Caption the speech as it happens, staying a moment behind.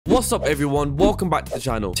What's up everyone, welcome back to the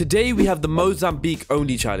channel. Today we have the Mozambique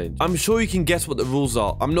Only challenge. I'm sure you can guess what the rules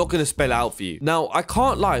are. I'm not going to spell it out for you. Now, I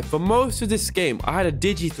can't lie, for most of this game, I had a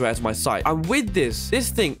digi threat as my site. And with this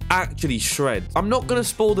thing actually shreds. I'm not going to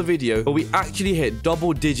spoil the video, but we actually hit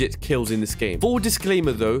double-digit kills in this game. Full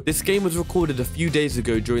disclaimer though, this game was recorded a few days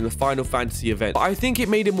ago during the Final Fantasy event. But I think it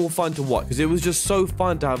made it more fun to watch because it was just so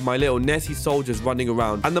fun to have my little Nessie soldiers running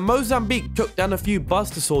around. And the Mozambique took down a few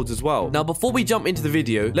Buster Swords as well. Now, before we jump into the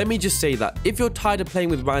video, let me just say that if you're tired of playing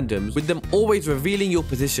with randoms, with them always revealing your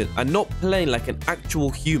position and not playing like an actual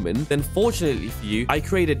human, then fortunately for you, I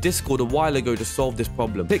created Discord a while ago to solve this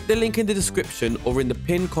problem. Click the link in the description or in the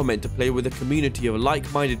pinned comment to play with a community of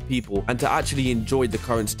like-minded people and to actually enjoy the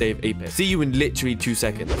current state of Apex. See you in literally 2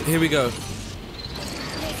 seconds. Here we go.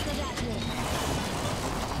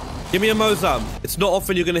 Give me a Mozam. It's not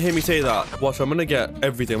often you're going to hear me say that. Watch, I'm going to get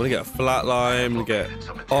everything. I'm going to get a flatline. I'm going to get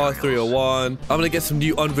R301. I'm going to get some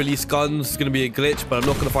new unreleased guns. It's going to be a glitch, but I'm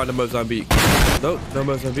not going to find a Mozambique. Nope, no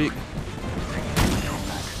Mozambique.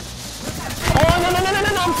 Oh, no,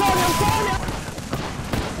 I'm sorry.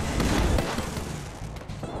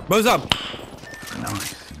 Mozam!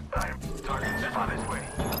 Nice.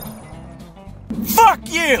 Fuck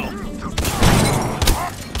you!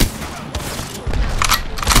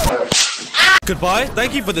 Goodbye.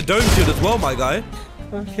 Thank you for the dome shield as well, my guy.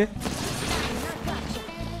 Okay.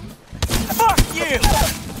 Fuck you!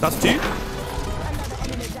 That's 2.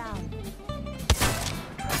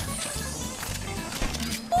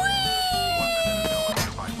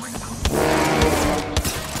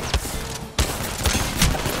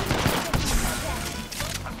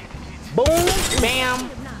 Boom, bam,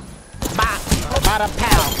 bop, bada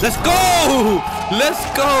pow. Let's go! Let's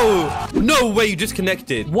go! No way, you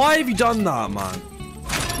disconnected. Why have you done that, man?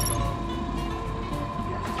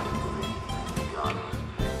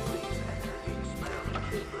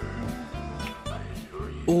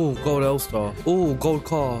 Oh, gold L-Star. Oh, gold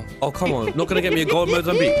car. Oh, come on. Not gonna get me a gold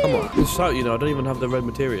Mozambique. Come on. Just shout, you know, I don't even have the red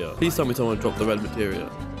materia. Please tell me someone dropped the red materia.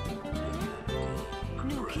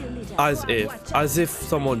 As if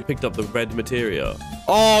someone picked up the red materia.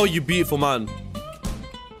 Oh, you beautiful man.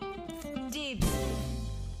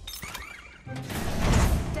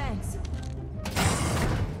 Thanks.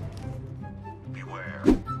 Beware.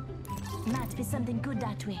 Might be something good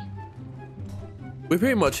that way. We're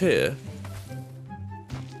pretty much here.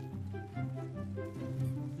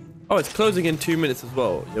 Oh, it's closing in 2 minutes as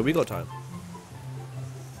well. Yeah, we got time.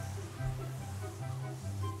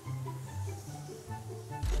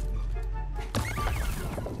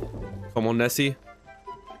 Come on, Nessie.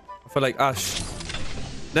 I feel like Ash.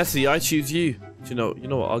 Nessie, I choose you. You know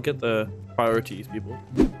what? I'll get the priorities, people.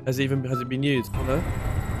 Has it been used? Oh, no.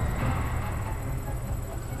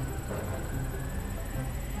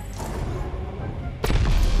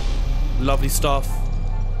 Lovely stuff.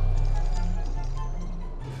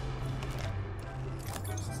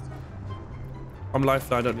 I'm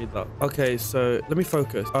lifeline, I don't need that. Okay, so let me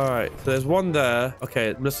focus. All right, so there's one there.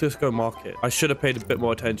 Okay, let's just go mark it. I should have paid a bit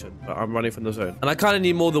more attention, but I'm running from the zone. And I kind of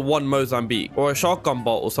need more than one Mozambique or a shotgun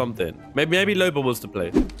bolt or something. Maybe Loba was to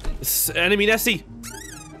play. Enemy Nessie.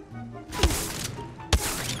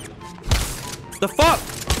 The fuck?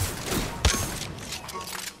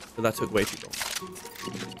 So that took way too long.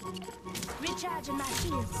 Recharging my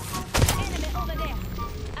shields. Enemy over there.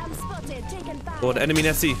 I'm spotted. Taking fire. Lord, enemy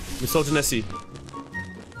Nessie. We soldier Nessie.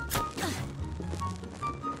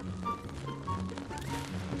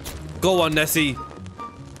 Go on, Nessie.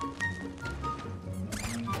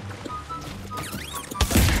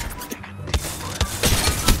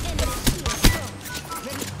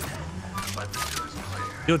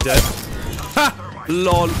 You're dead. Ha!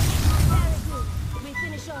 Lol.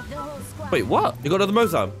 Wait, what? You got another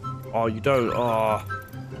Mozam? Oh, you don't. Oh.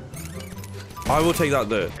 I will take that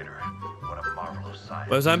though.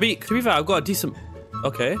 Mozambique. To be fair, I've got a decent...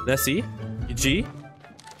 Okay, Nessie. G.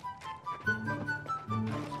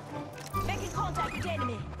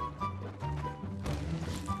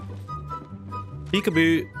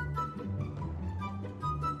 Peekaboo.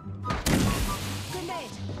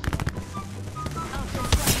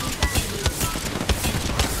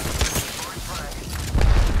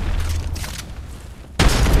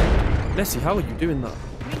 Nessie, how are you doing that?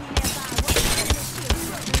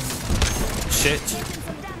 Shit.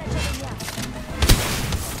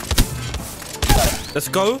 Let's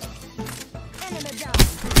go.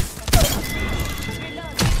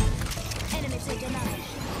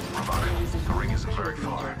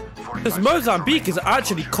 This Mozambique is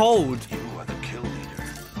actually cold.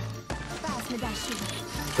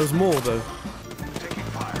 There's more though.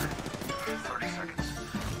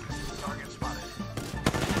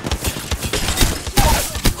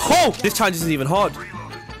 Oh, this challenge isn't even hard.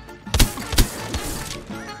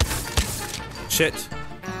 Shit.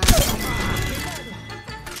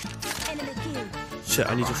 Enemy kill. Shit,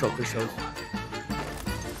 I need to shotgun shells.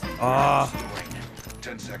 Ah.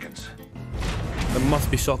 10 seconds. There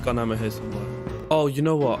must be shotgun ammo here somewhere. Oh, you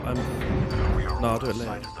know what? No, I'll do it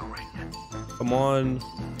later. Come on.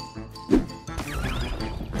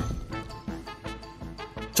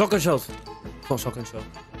 Shotgun shells. It's not shotgun shell.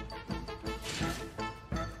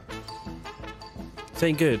 This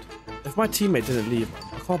ain't good. If my teammate didn't leave,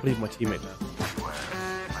 I can't believe my teammate now.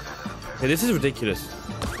 Hey, this is ridiculous.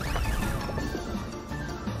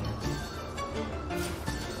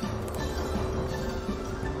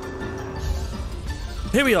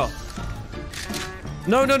 Here we are.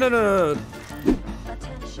 No, no, no, no, no.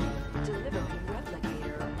 Attention, delivering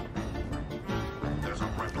replicator. There's a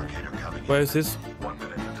replicator coming. Where is this? 1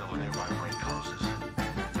 minute until the nearby ring closes.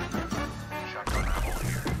 Shotgun ammo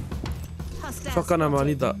here. Hostile Shotgun ammo, I spotted.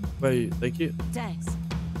 need that. Wait, thank you. Thanks.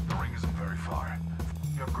 The ring isn't very far.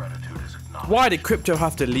 Your gratitude is acknowledged. Why did Crypto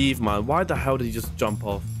have to leave, man? Why the hell did he just jump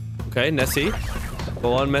off? Okay, Nessie.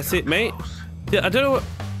 Go on, Messi. Mate. Yeah, I don't know what...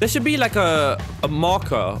 There should be like a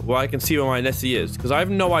marker where I can see where my Nessie is, because I have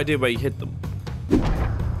no idea where he hit them.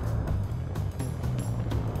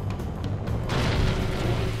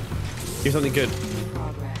 Do something good.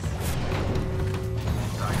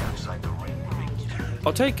 Outside the ring.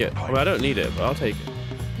 I'll take it. I mean, I don't need it, but I'll take it.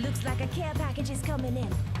 Looks like a care package is coming in.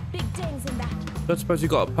 Big things in that. Don't suppose you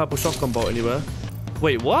got a purple shotgun bolt anywhere.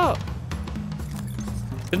 Wait, what?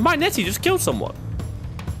 Did my Nessie just kill someone?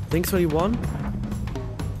 I think it's only one.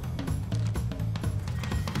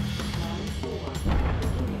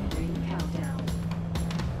 Countdown.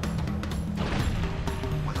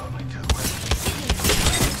 With only 2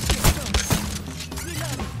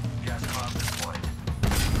 Reload. gas cloud deployed.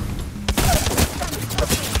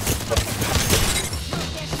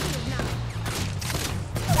 Broke their shield now.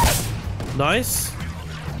 Nice.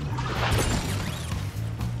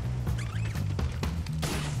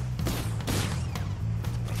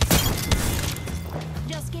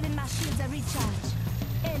 Just giving my shields a recharge.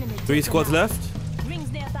 Enemy 3 taken squads out. left.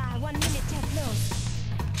 Rings nearby. 1 minute till close.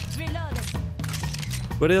 Reloaded.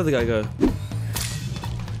 Where did the other guy go?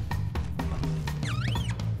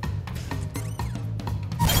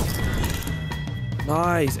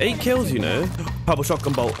 Nice. 8 kills, you know. Purple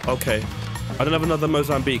shotgun bolt. Okay. I don't have another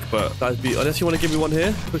Mozambique, but that'd be... Unless you want to give me one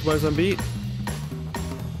here. Quick Mozambique.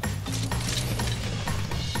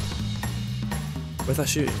 Where's that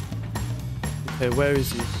shooting? Okay, where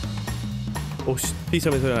is he? Oh, please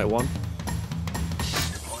tell me there's only like one.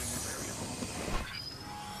 Deploying the variable.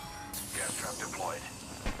 Gas trap deployed.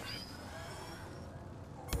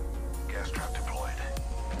 Gas trap deployed.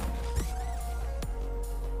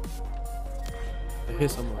 I hear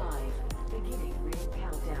someone. 5. Beginning ring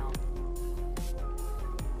countdown.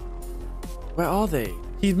 Where are they?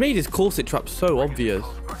 He's made his corset trap so obvious.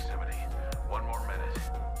 Close proximity. 1 more minute.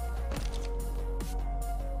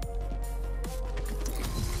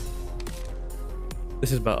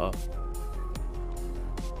 This is better.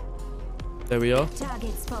 There we are.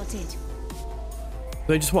 Target spotted.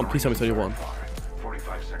 They just want. Please tell me it's only one.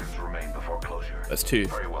 45 seconds remain before closure. That's 2.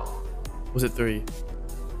 Very well. Was it 3?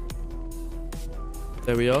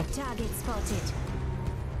 There we are. Target spotted.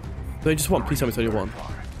 They just want. Please tell me it's only one.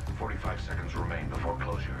 45 seconds remain before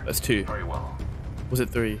closure. That's 2. Very well. Was it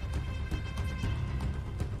 3?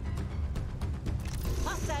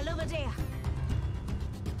 Hostile over there.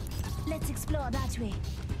 Let's explore that way.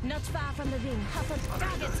 Not far from the ring. Hostile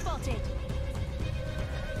target spotted.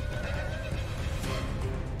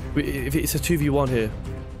 Wait, if it's a 2v1 here.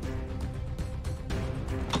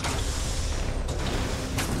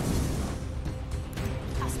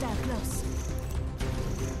 Hostile close.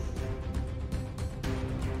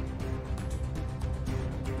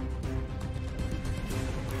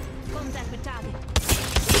 Contact with target.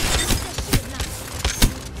 Shield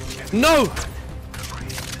now. No!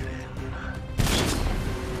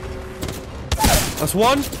 That's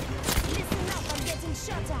 1. Listen up, I'm getting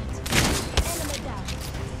shot at. Enemy down.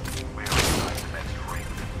 We are inside the next ring.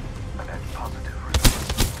 A net positive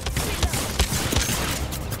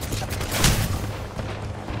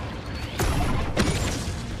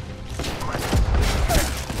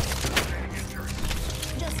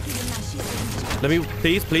Just giving my shield a recharge. Let me,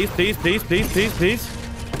 please, please, please, please, please, please, please.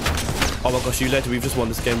 Oh my gosh, you legend, we've just won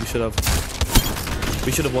this game. We should have.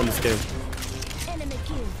 We should have won this game. Enemy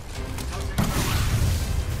kill.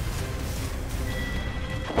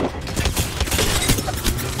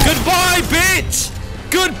 Goodbye, bitch!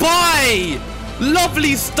 Goodbye!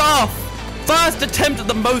 Lovely stuff! First attempt at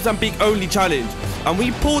the Mozambique Only challenge. And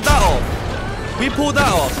we pulled that off. We pulled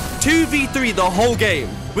that off. 2v3 the whole game.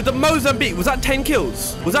 With the Mozambique, was that 10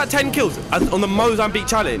 kills? Was that 10 kills on the Mozambique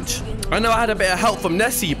challenge? I know I had a bit of help from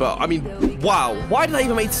Nessie, but I mean, wow. Why did I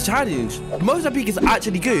even make this challenge? Mozambique is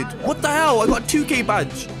actually good. What the hell? I got a 2K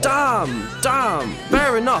badge. Damn.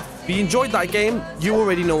 Fair enough. If you enjoyed that game, you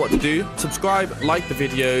already know what to do. Subscribe, like the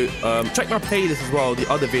video. Check my playlist as well, the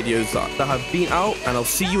other videos that have been out. And I'll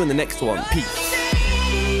see you in the next one. Peace.